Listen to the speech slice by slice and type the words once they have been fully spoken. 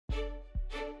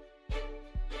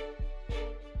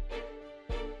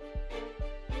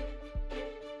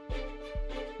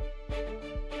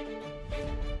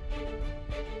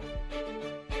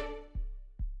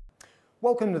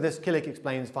Welcome to this Killick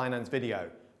Explains Finance video.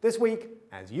 This week,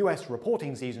 as US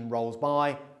reporting season rolls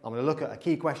by, I'm going to look at a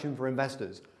key question for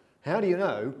investors. How do you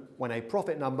know when a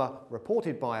profit number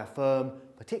reported by a firm,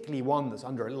 particularly one that's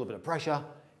under a little bit of pressure,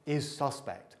 is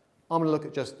suspect? I'm going to look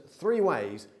at just 3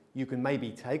 ways you can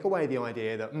maybe take away the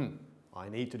idea that, I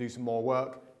need to do some more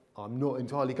work, I'm not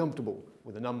entirely comfortable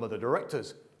with the number the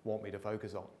directors want me to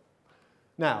focus on.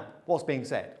 Now, what's being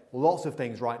said? Lots of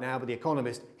things right now, but The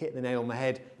Economist hit the nail on the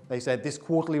head. They said this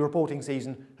quarterly reporting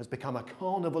season has become a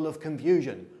carnival of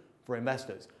confusion for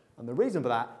investors. And the reason for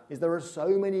that is there are so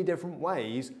many different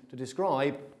ways to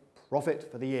describe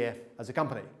profit for the year as a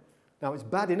company. Now, it's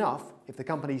bad enough if the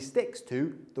company sticks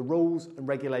to the rules and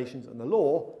regulations and the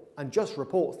law and just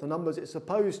reports the numbers it's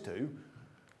supposed to,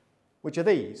 which are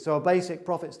these. So a basic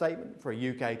profit statement for a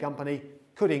UK company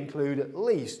could include at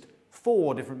least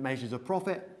 4 different measures of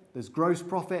profit. There's gross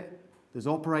profit, there's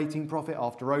operating profit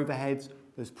after overheads,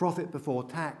 there's profit before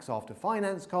tax after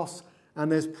finance costs, and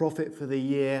there's profit for the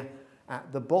year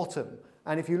at the bottom.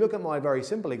 And if you look at my very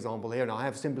simple example here, and I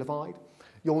have simplified,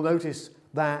 you'll notice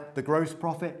that the gross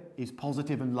profit is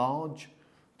positive and large,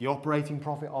 the operating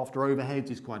profit after overheads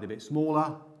is quite a bit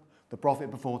smaller, the profit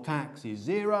before tax is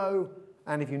 0,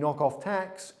 and if you knock off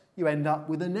tax, you end up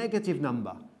with a negative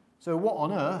number. So what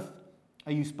on earth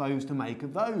are you supposed to make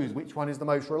of those? Which one is the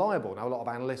most reliable? Now, a lot of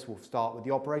analysts will start with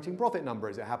the operating profit number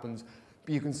as it happens,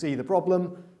 but you can see the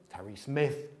problem. Terry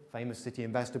Smith, famous city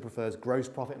investor, prefers gross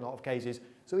profit in a lot of cases.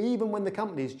 So even when the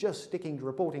company is just sticking to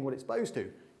reporting what it's supposed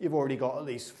to, you've already got at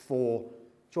least 4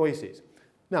 choices.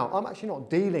 Now, I'm actually not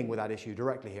dealing with that issue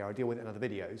directly here. I deal with it in other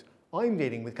videos. I'm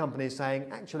dealing with companies saying,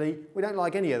 actually, we don't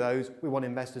like any of those. We want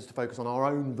investors to focus on our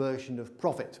own version of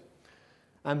profit.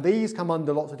 And these come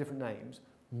under lots of different names.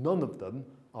 None of them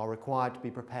are required to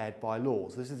be prepared by law.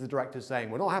 So this is the directors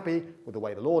saying, we're not happy with the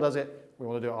way the law does it, we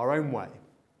want to do it our own way.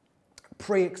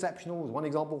 Pre-exceptional is one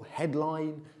example,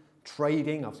 headline,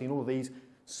 trading, I've seen all of these,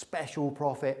 special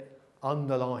profit,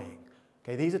 underlying.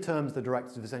 Okay, these are terms the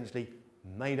directors have essentially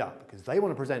made up because they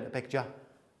want to present a picture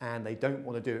and they don't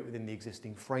want to do it within the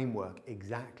existing framework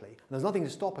exactly. And there's nothing to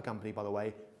stop a company, by the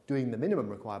way, doing the minimum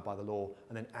required by the law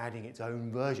and then adding its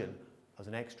own version as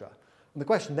an extra. And the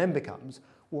question then becomes,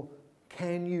 well,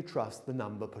 can you trust the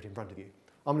number put in front of you?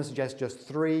 I'm going to suggest just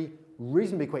 3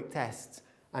 reasonably quick tests,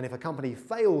 and if a company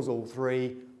fails all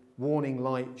 3, warning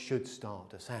light should start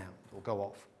to sound or go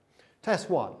off. Test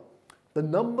 1. The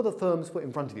number the firm's put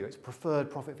in front of you, its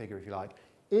preferred profit figure if you like,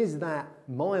 is that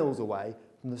miles away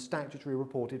from the statutory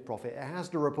reported profit it has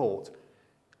to report?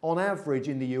 On average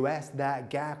in the US, that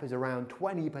gap is around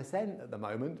 20% at the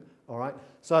moment, all right?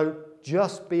 So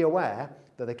just be aware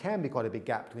that there can be quite a big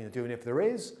gap between the two, and if there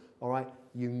is, all right,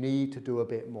 you need to do a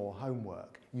bit more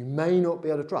homework. You may not be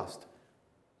able to trust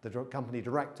the company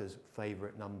director's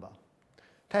favourite number.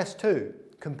 Test 2,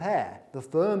 compare the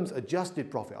firm's adjusted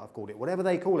profit, I've called it, whatever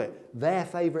they call it, their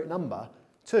favourite number,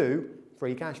 to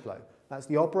free cash flow. That's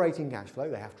the operating cash flow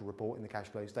they have to report in the cash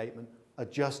flow statement,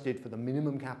 adjusted for the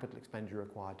minimum capital expenditure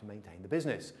required to maintain the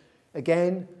business.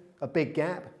 Again, a big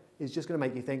gap is just going to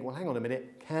make you think, well, hang on a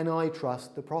minute, can I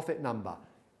trust the profit number?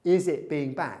 Is it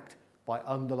being backed by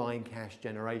underlying cash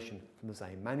generation from the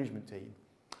same management team?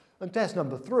 And test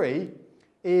number 3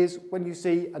 is when you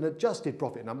see an adjusted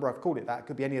profit number, I've called it that, it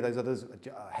could be any of those others,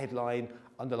 headline,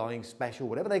 underlying special,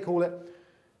 whatever they call it,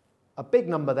 a big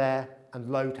number there and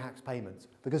low tax payments.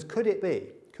 Because could it be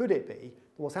that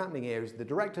what's happening here is the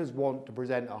directors want to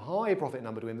present a high profit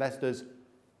number to investors,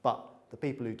 but the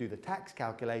people who do the tax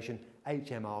calculation,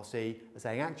 HMRC, are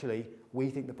saying, actually, we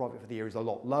think the profit for the year is a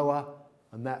lot lower,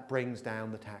 and that brings down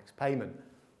the tax payment.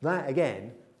 That,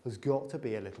 again, has got to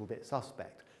be a little bit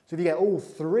suspect. So if you get all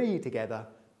 3 together,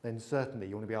 then certainly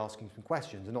you want to be asking some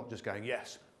questions and not just going,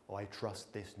 yes, I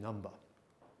trust this number.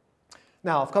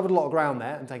 Now, I've covered a lot of ground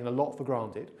there and taken a lot for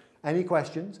granted. Any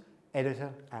questions?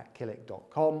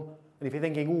 editor@killick.com. And if you're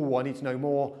thinking, oh, I need to know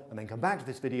more, and then come back to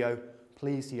this video,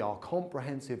 please see our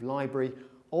comprehensive library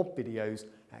of videos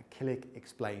at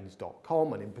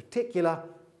killickexplains.com, and in particular,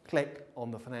 click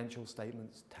on the Financial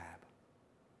Statements tab.